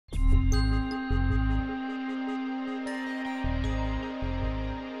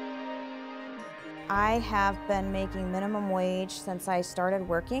I have been making minimum wage since I started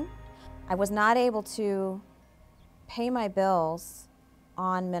working. I was not able to pay my bills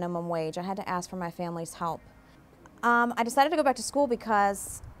on minimum wage. I had to ask for my family's help. I decided to go back to school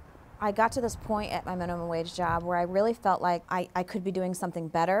because I got to this point at my minimum wage job where I really felt like I could be doing something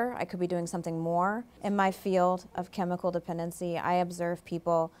better, I could be doing something more. In my field of chemical dependency, I observe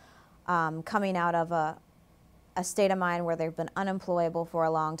people coming out of a state of mind where they've been unemployable for a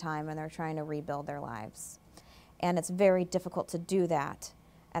long time and they're trying to rebuild their lives. And it's very difficult to do that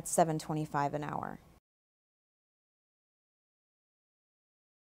at $7.25 an hour.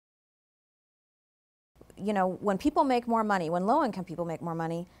 You know, when people make more money, when low-income people make more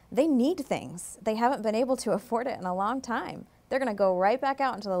money, they need things. They haven't been able to afford it in a long time. They're going to go right back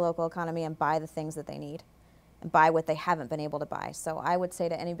out into the local economy and buy the things that they need and buy what they haven't been able to buy. So I would say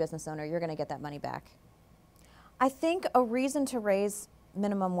to any business owner, you're going to get that money back. I think a reason to raise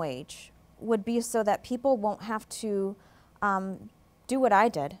minimum wage would be so that people won't have to do what I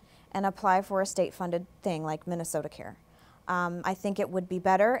did and apply for a state-funded thing like MinnesotaCare. I think it would be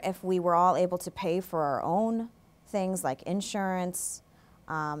better if we were all able to pay for our own things like insurance,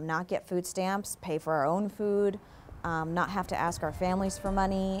 not get food stamps, pay for our own food, not have to ask our families for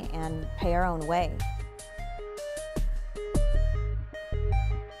money, and pay our own way.